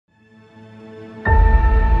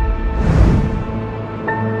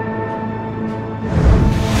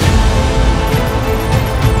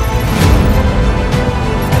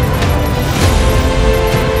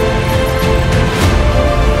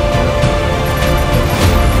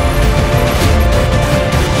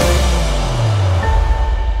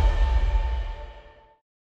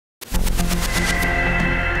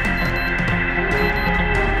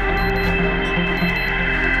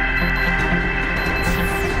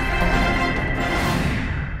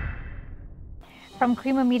From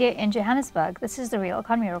Creamer Media in Johannesburg, this is the Real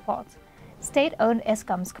Economy Report. State-owned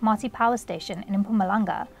Eskom's Komati power station in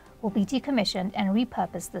Mpumalanga will be decommissioned and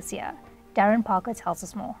repurposed this year. Darren Parker tells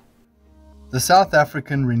us more. The South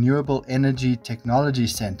African Renewable Energy Technology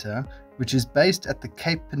Centre, which is based at the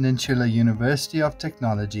Cape Peninsula University of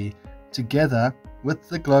Technology, together with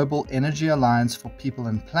the Global Energy Alliance for People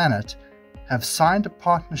and Planet, have signed a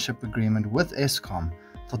partnership agreement with Eskom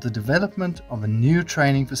for the development of a new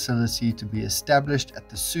training facility to be established at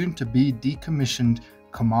the soon-to-be decommissioned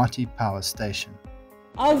Komati power station.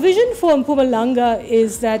 Our vision for Mpumalanga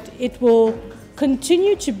is that it will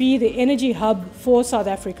continue to be the energy hub for South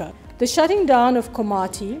Africa. The shutting down of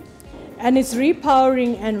Komati and its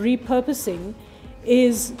repowering and repurposing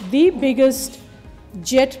is the biggest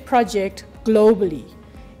jet project globally.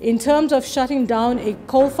 In terms of shutting down a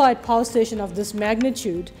coal-fired power station of this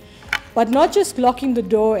magnitude, but not just locking the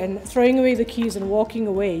door and throwing away the keys and walking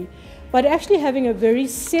away, but actually having a very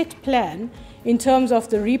set plan in terms of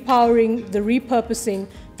the repowering, the repurposing,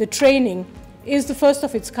 the training, is the first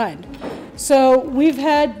of its kind. So we've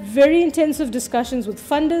had very intensive discussions with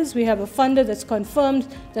funders. We have a funder that's confirmed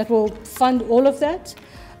that will fund all of that.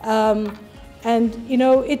 And you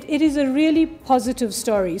know, it is a really positive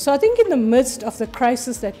story. So I think in the midst of the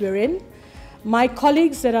crisis that we're in, my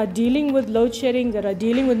colleagues that are dealing with load shedding, that are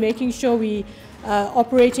dealing with making sure we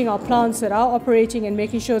operating our plants that are operating and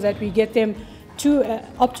making sure that we get them to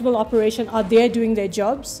optimal operation are there doing their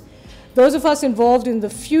jobs. Those of us involved in the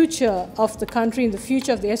future of the country, in the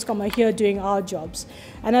future of the Eskom, are here doing our jobs.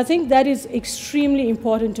 And I think that is extremely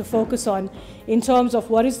important to focus on in terms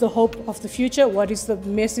of what is the hope of the future, what is the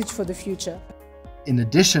message for the future. In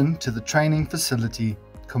addition to the training facility,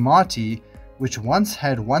 Komati, which once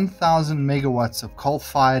had 1,000 megawatts of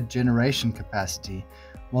coal-fired generation capacity,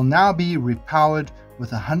 will now be repowered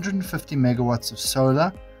with 150 megawatts of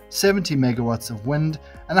solar, 70 megawatts of wind,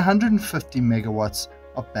 and 150 megawatts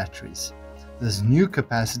of batteries. This new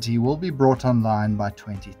capacity will be brought online by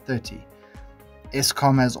 2030.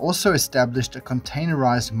 Eskom has also established a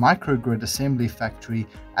containerized microgrid assembly factory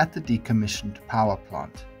at the decommissioned power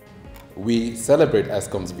plant. We celebrate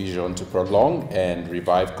Eskom's vision to prolong and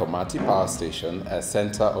revive Komati Power Station as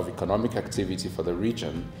center of economic activity for the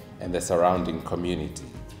region and the surrounding community.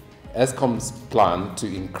 Eskom's plan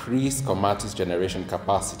to increase Komati's generation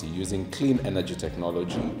capacity using clean energy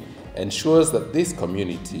technology ensures that this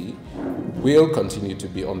community will continue to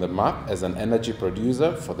be on the map as an energy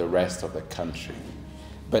producer for the rest of the country.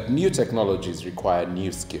 But new technologies require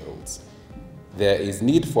new skills. There is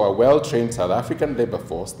need for a well-trained South African labor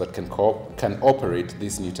force that can operate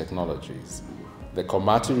these new technologies. The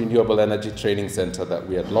Komati Renewable Energy Training Center that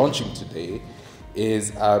we are launching today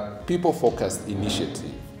is a people-focused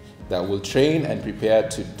initiative that will train and prepare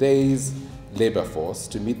today's labor force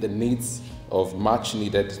to meet the needs of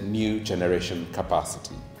much-needed new generation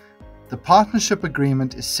capacity. The partnership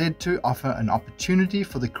agreement is said to offer an opportunity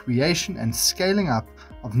for the creation and scaling up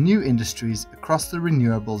of new industries across the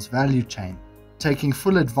renewables value chain. Taking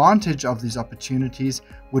full advantage of these opportunities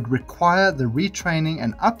would require the retraining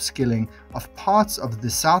and upskilling of parts of the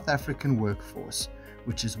South African workforce,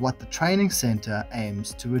 which is what the training centre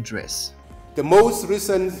aims to address. The most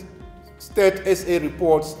recent State SA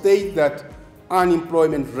report states that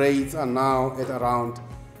unemployment rates are now at around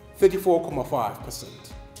 34.5%.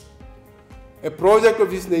 A project of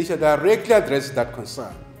this nature directly addresses that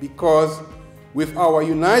concern because with our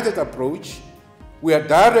united approach, we are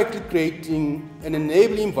directly creating an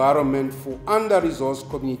enabling environment for under-resourced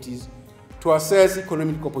communities to access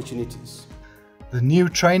economic opportunities. The new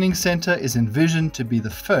training centre is envisioned to be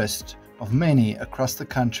the first of many across the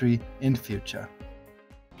country in future.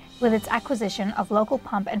 With its acquisition of local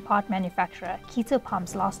pump and part manufacturer Keto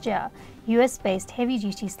Pumps last year, US-based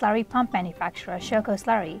heavy-duty slurry pump manufacturer Shoko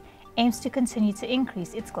Slurry aims to continue to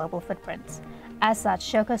increase its global footprint. As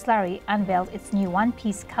such, Shoko Slurry unveiled its new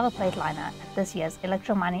one-piece coverplate liner at this year's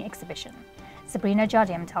electromining exhibition. Sabrina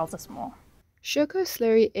Jardim tells us more. Shoko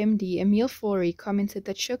Slurry MD Emil Fourie commented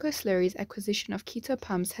that Shoko Slurry's acquisition of Keto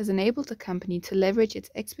Pumps has enabled the company to leverage its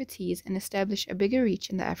expertise and establish a bigger reach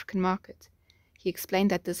in the African market. He explained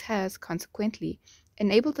that this has, consequently,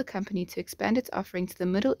 enabled the company to expand its offering to the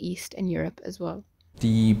Middle East and Europe as well.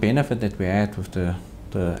 The benefit that we had with the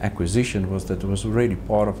acquisition was that it was already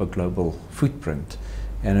part of a global footprint,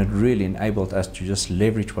 and it really enabled us to just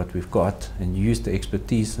leverage what we've got and use the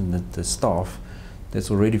expertise and the staff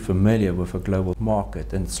that's already familiar with a global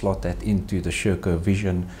market and slot that into the Shoko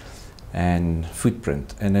vision and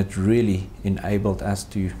footprint, and it really enabled us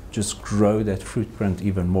to just grow that footprint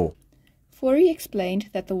even more. Fourie explained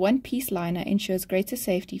that the one-piece liner ensures greater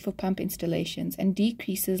safety for pump installations and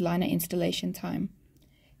decreases liner installation time.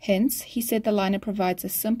 Hence, he said the liner provides a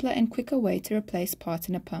simpler and quicker way to replace parts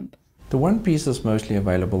in a pump. The one piece is mostly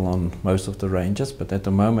available on most of the ranges, but at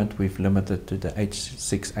the moment we've limited to the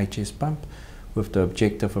H6 HS pump with the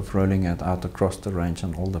objective of rolling it out across the range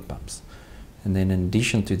on all the pumps. And then in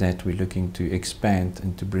addition to that, we're looking to expand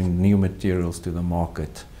and to bring new materials to the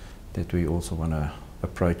market that we also want to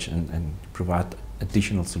approach and provide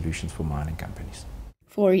additional solutions for mining companies.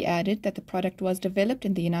 Fourie added that the product was developed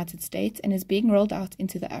in the United States and is being rolled out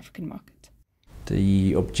into the African market.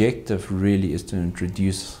 The objective really is to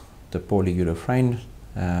introduce the polyurethane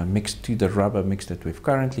mix to the rubber mix that we've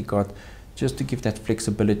currently got, just to give that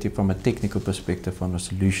flexibility from a technical perspective on the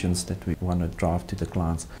solutions that we want to drive to the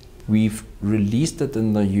clients. We've released it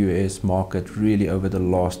in the US market really over the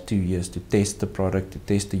last 2 years to test the product, to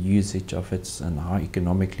test the usage of it and how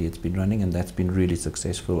economically it's been running, and that's been really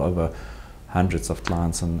successful over hundreds of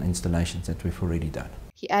clients and installations that we've already done.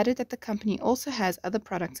 He added that the company also has other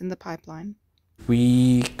products in the pipeline.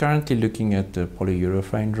 We're currently looking at the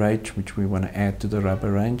polyurethane range, which we want to add to the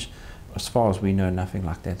rubber range. As far as we know, nothing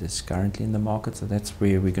like that is currently in the market, so that's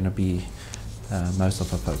where we're going to be most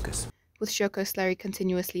of our focus. With Shoko Slurry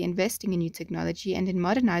continuously investing in new technology and in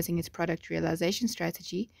modernizing its product realization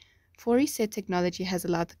strategy, Fourie said technology has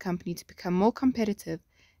allowed the company to become more competitive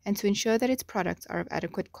and to ensure that its products are of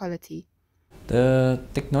adequate quality. The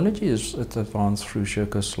technology is advanced through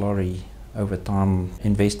Shoko Slurry over time,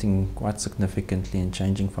 investing quite significantly in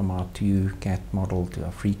changing from our 2-cat model to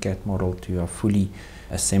our 3-cat model to our fully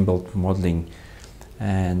assembled modeling.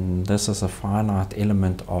 And this is a finite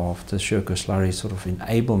element of the Shoko Slurry sort of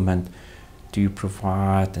enablement to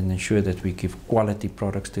provide and ensure that we give quality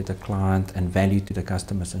products to the client and value to the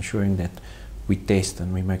customers, ensuring that we test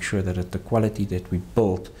and we make sure that the quality that we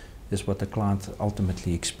build is what the clients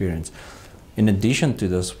ultimately experience. In addition to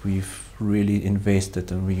this, we've really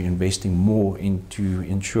invested and we're investing more into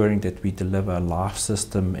ensuring that we deliver a live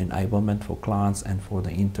system enablement for clients and for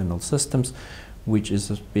the internal systems, which is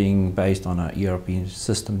being based on our ERP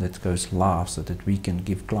system that goes live so that we can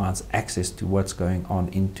give clients access to what's going on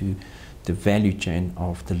into the value chain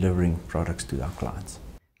of delivering products to our clients.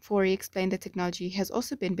 Fourie explained that technology has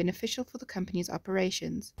also been beneficial for the company's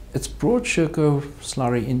operations. It's brought Shoko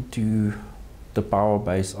Slurry into the power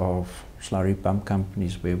base of slurry pump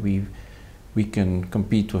companies where we can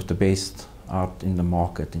compete with the best out in the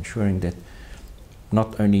market, ensuring that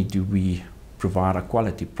not only do we provide a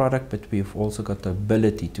quality product, but we've also got the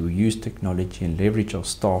ability to use technology and leverage our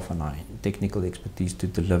staff and our technical expertise to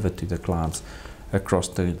deliver to the clients across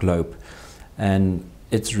the globe. And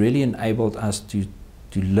it's really enabled us to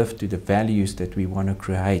live to the values that we want to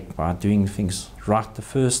create by doing things right the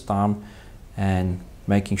first time and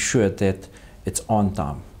making sure that it's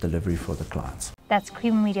on-time delivery for the clients. That's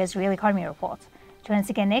Creamer Media's Real Economy Report. Join us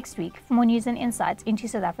again next week for more news and insights into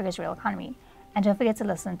South Africa's real economy. And don't forget to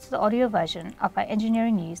listen to the audio version of our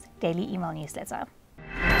Engineering News daily email newsletter.